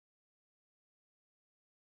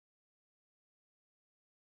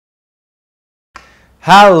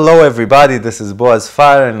Hello everybody, this is Boaz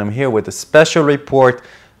Fyler and I'm here with a special report,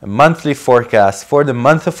 a monthly forecast for the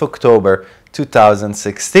month of October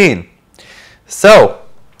 2016. So,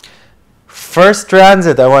 first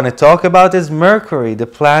transit I want to talk about is Mercury, the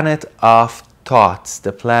planet of thoughts,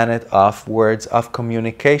 the planet of words, of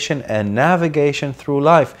communication and navigation through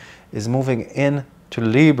life, is moving into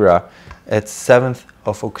Libra at 7th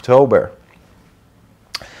of October.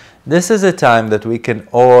 This is a time that we can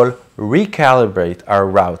all recalibrate our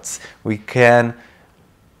routes. We can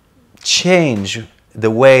change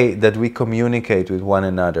the way that we communicate with one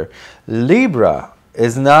another. Libra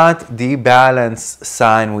is not the balance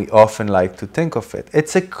sign we often like to think of it.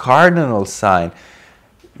 It's a cardinal sign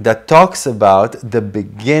that talks about the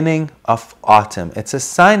beginning of autumn. It's a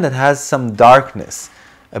sign that has some darkness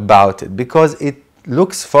about it because it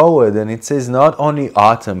looks forward and it says not only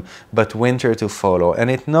autumn but winter to follow,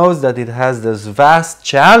 and it knows that it has those vast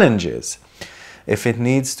challenges if it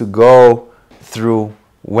needs to go through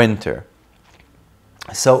winter.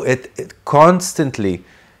 So it constantly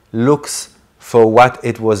looks for what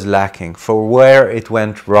it was lacking, for where it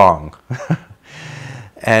went wrong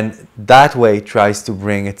and that way tries to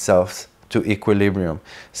bring itself to equilibrium.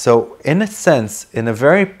 So in a sense, in a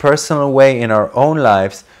very personal way in our own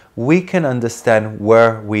lives, we can understand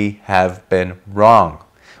where we have been wrong,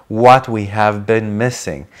 what we have been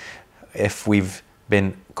missing. If we've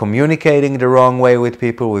been communicating the wrong way with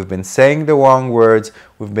people, we've been saying the wrong words,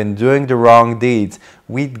 we've been doing the wrong deeds,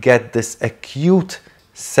 we get this acute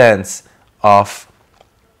sense of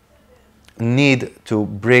need to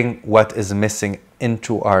bring what is missing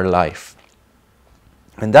into our life.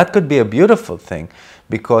 And that could be a beautiful thing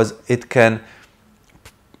because it can,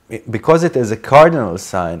 because it is a cardinal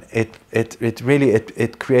sign, it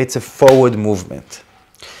creates a forward movement.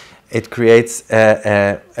 It creates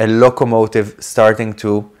a locomotive starting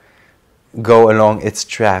to go along its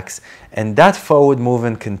tracks. And that forward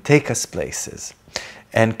movement can take us places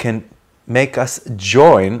and can make us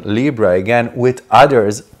join Libra again with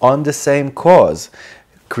others on the same cause,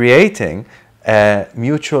 creating a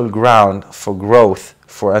mutual ground for growth,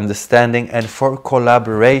 for understanding and for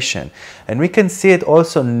collaboration. And we can see it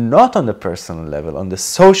also not on the personal level, on the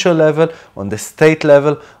social level, on the state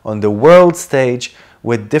level, on the world stage,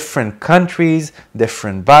 with different countries,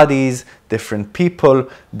 different bodies, different people,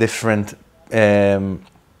 different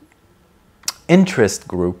interest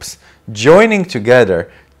groups joining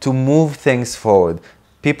together to move things forward.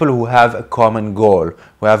 People who have a common goal,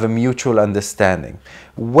 who have a mutual understanding.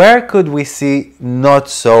 Where could we see not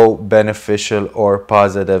so beneficial or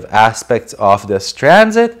positive aspects of this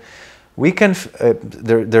transit? We can,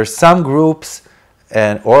 there's some groups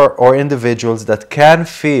or individuals that can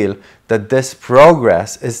feel that this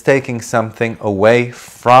progress is taking something away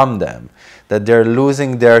from them, that they're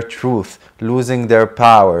losing their truth, losing their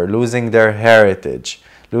power, losing their heritage,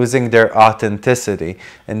 losing their authenticity,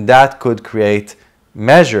 and that could create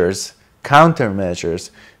measures,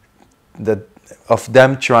 countermeasures, that of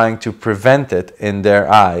them trying to prevent it in their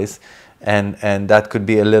eyes, and that could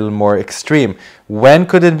be a little more extreme. When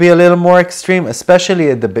could it be a little more extreme? Especially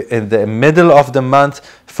in the middle of the month,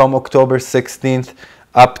 from October 16th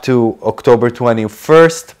up to October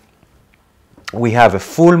 21st, we have a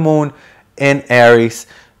full moon in Aries,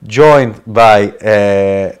 joined by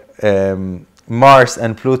Mars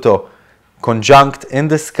and Pluto conjunct in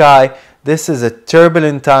the sky. This is a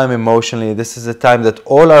turbulent time emotionally. This is a time that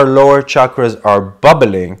all our lower chakras are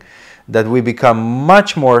bubbling, that we become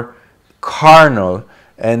much more carnal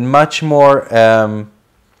and much more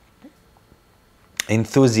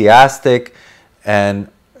enthusiastic and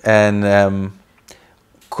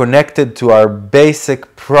connected to our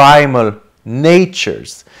basic primal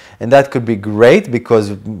natures. And that could be great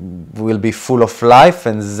because we'll be full of life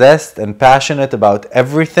and zest and passionate about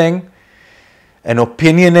everything and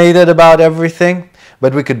opinionated about everything,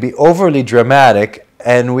 but we could be overly dramatic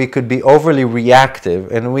and we could be overly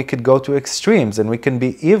reactive and we could go to extremes and we can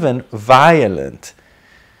be even violent.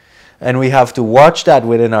 And we have to watch that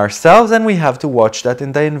within ourselves and we have to watch that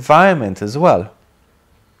in the environment as well.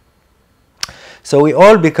 So we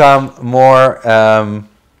all become more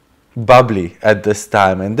bubbly at this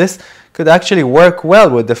time, and this could actually work well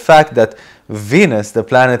with the fact that Venus, the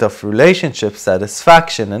planet of relationships,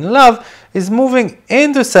 satisfaction, and love, is moving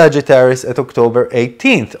into Sagittarius at October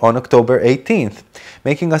 18th, on October 18th,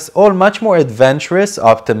 making us all much more adventurous,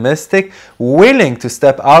 optimistic, willing to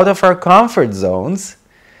step out of our comfort zones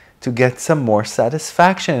to get some more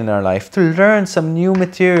satisfaction in our life, to learn some new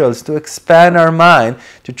materials, to expand our mind,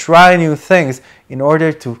 to try new things in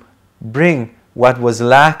order to bring what was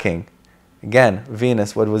lacking Again,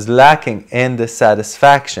 Venus, what was lacking in the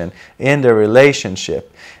satisfaction, in the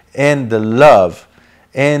relationship, in the love,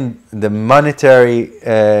 in the monetary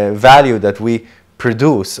value that we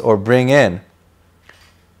produce or bring in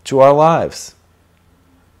to our lives.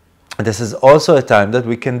 This is also a time that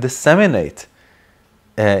we can disseminate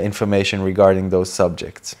information regarding those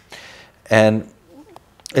subjects. And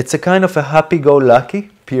it's a kind of a happy-go-lucky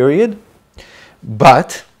period,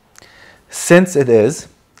 but since it is,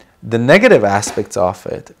 the negative aspects of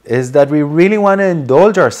it is that we really want to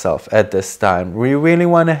indulge ourselves at this time. We really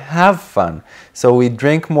want to have fun. So we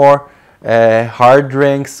drink more hard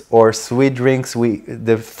drinks or sweet drinks.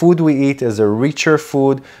 The food we eat is a richer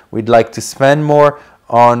food. We'd like to spend more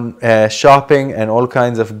on shopping and all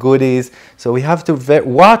kinds of goodies. So we have to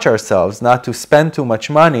watch ourselves not to spend too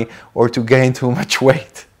much money or to gain too much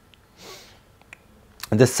weight.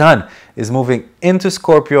 The Sun is moving into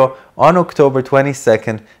Scorpio on October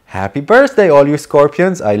 22nd. Happy birthday, all you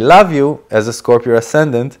Scorpions. I love you as a Scorpio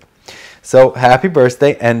ascendant. So happy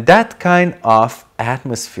birthday. And that kind of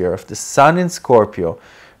atmosphere of the Sun in Scorpio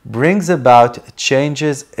brings about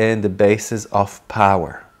changes in the basis of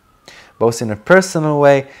power, both in a personal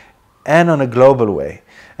way and on a global way.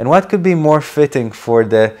 And what could be more fitting for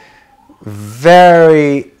the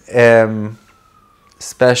very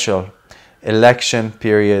special election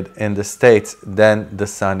period in the States than the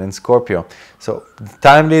Sun in Scorpio? So the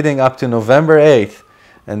time leading up to November 8th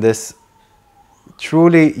and this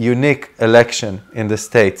truly unique election in the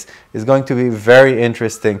States is going to be very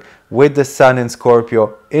interesting, with the Sun in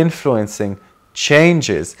Scorpio influencing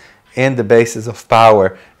changes in the basis of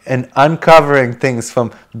power and uncovering things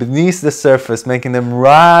from beneath the surface, making them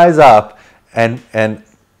rise up and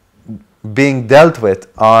being dealt with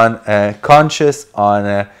on a conscious, on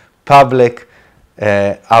a public,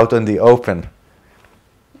 out on the open,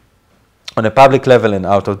 on a public level and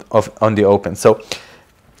out on the open. So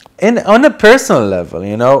on a personal level,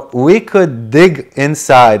 you know, we could dig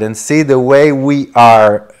inside and see the way we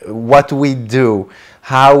are, what we do,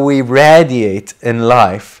 how we radiate in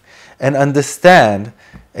life, and understand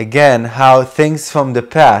again how things from the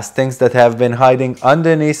past, things that have been hiding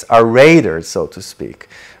underneath our radar, so to speak,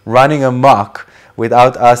 running amok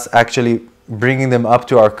without us actually bringing them up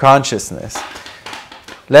to our consciousness.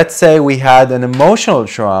 Let's say we had an emotional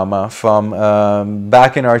trauma from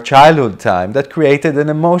back in our childhood time that created an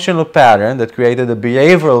emotional pattern, that created a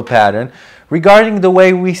behavioral pattern regarding the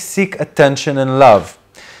way we seek attention and love.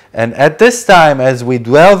 And at this time, as we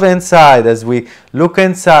delve inside, as we look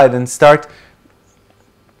inside and start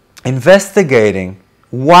investigating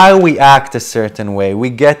why we act a certain way, we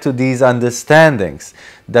get to these understandings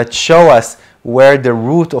that show us where the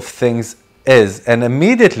root of things is. And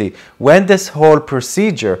immediately, when this whole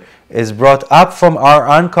procedure is brought up from our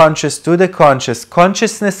unconscious to the conscious,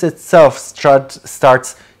 consciousness itself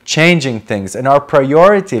starts changing things, and our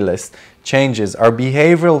priority list changes, our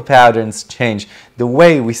behavioral patterns change, the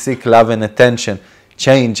way we seek love and attention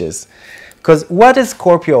changes. Because what is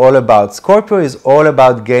Scorpio all about? Scorpio is all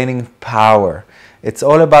about gaining power. It's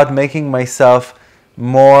all about making myself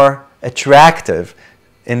more attractive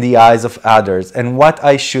in the eyes of others, and what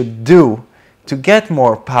I should do to get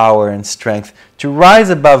more power and strength, to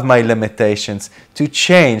rise above my limitations, to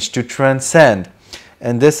change, to transcend.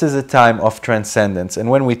 And this is a time of transcendence. And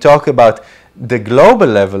when we talk about the global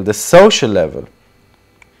level, the social level,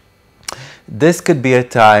 this could be a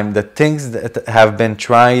time that things that have been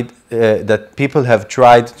tried, that people have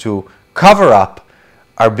tried to cover up,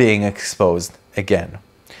 are being exposed again.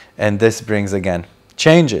 And this brings again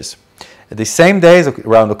changes. At the same days,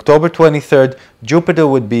 around October 23rd, Jupiter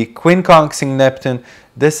would be quincunxing Neptune.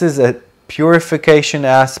 This is a purification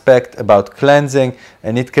aspect about cleansing,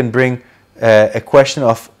 and it can bring a question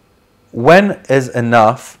of when is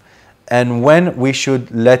enough and when we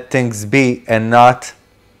should let things be and not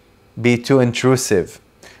be too intrusive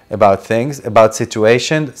about things, about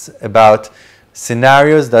situations, about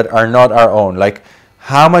scenarios that are not our own. Like,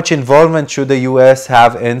 how much involvement should the US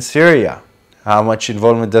have in Syria? How much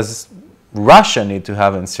involvement does Russia need to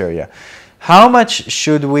have in Syria? How much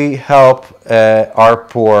should we help our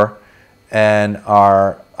poor and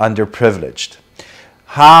our underprivileged?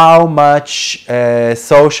 How much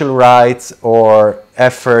social rights or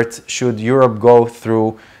effort should Europe go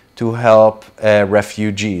through to help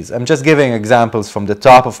refugees? I'm just giving examples from the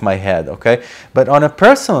top of my head, okay? But on a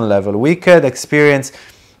personal level, we could experience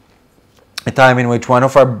a time in which one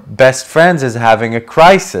of our best friends is having a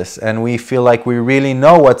crisis, and we feel like we really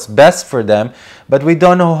know what's best for them, but we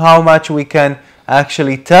don't know how much we can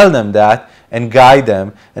actually tell them that and guide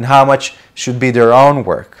them, and how much should be their own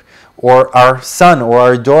work. or our son or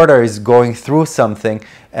our daughter is going through something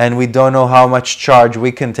and we don't know how much charge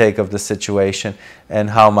we can take of the situation and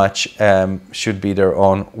how much should be their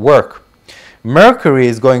own work. Mercury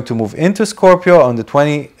is going to move into Scorpio on the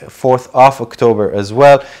 24th of October as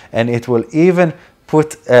well, and it will even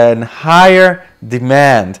put a higher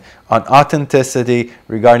demand on authenticity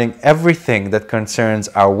regarding everything that concerns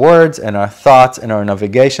our words and our thoughts and our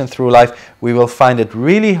navigation through life. We will find it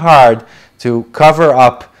really hard to cover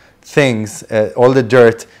up things, all the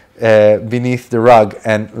dirt beneath the rug,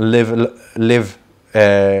 and live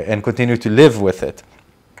and continue to live with it.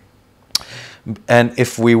 And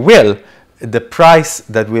if we will, the price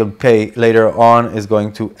that we'll pay later on is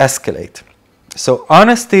going to escalate. So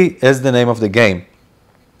honesty is the name of the game.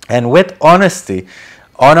 And with honesty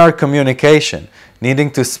on our communication, needing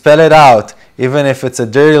to spell it out, even if it's a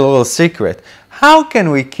dirty little secret, how can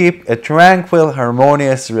we keep a tranquil,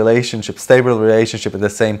 harmonious relationship, stable relationship at the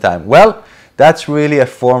same time? Well, that's really a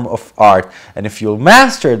form of art. And if you'll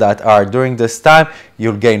master that art during this time,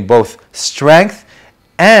 you'll gain both strength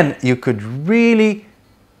and you could really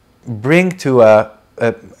bring to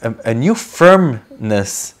a new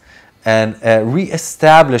firmness and a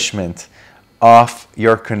re-establishment of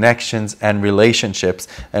your connections and relationships.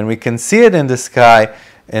 And we can see it in the sky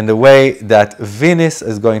in the way that Venus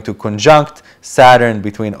is going to conjunct Saturn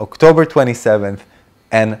between October 27th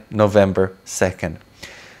and November 2nd.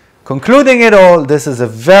 Concluding it all, this is a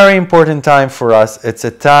very important time for us. It's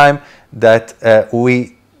a time that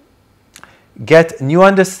we get new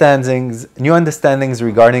understandings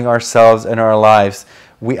regarding ourselves and our lives.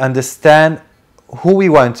 We understand who we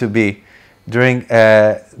want to be during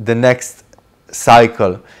the next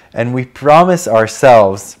cycle, and we promise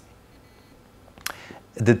ourselves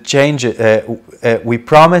the change. We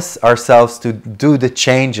promise ourselves to do the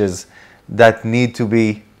changes that need to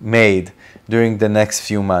be made during the next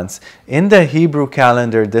few months. In the Hebrew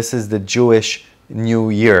calendar, this is the Jewish New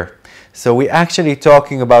Year. So we're actually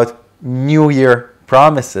talking about New Year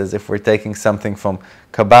promises if we're taking something from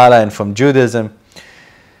Kabbalah and from Judaism.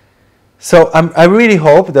 So I really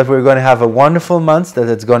hope that we're going to have a wonderful month, that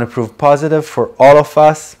it's going to prove positive for all of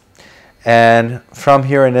us. And from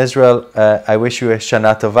here in Israel, I wish you a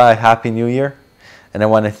Shana Tova, a Happy New Year. And I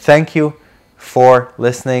want to thank you for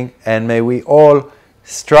listening, and may we all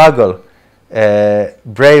struggle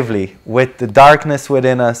bravely with the darkness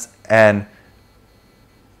within us and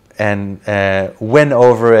win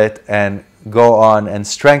over it and go on and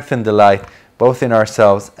strengthen the light both in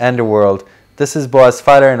ourselves and the world. This is Boaz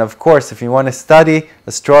Fyler, and of course, if you want to study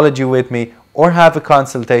astrology with me or have a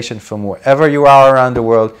consultation from wherever you are around the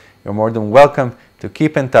world, you're more than welcome to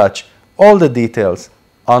keep in touch. All the details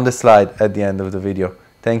on the slide at the end of the video.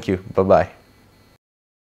 Thank you. Bye-bye.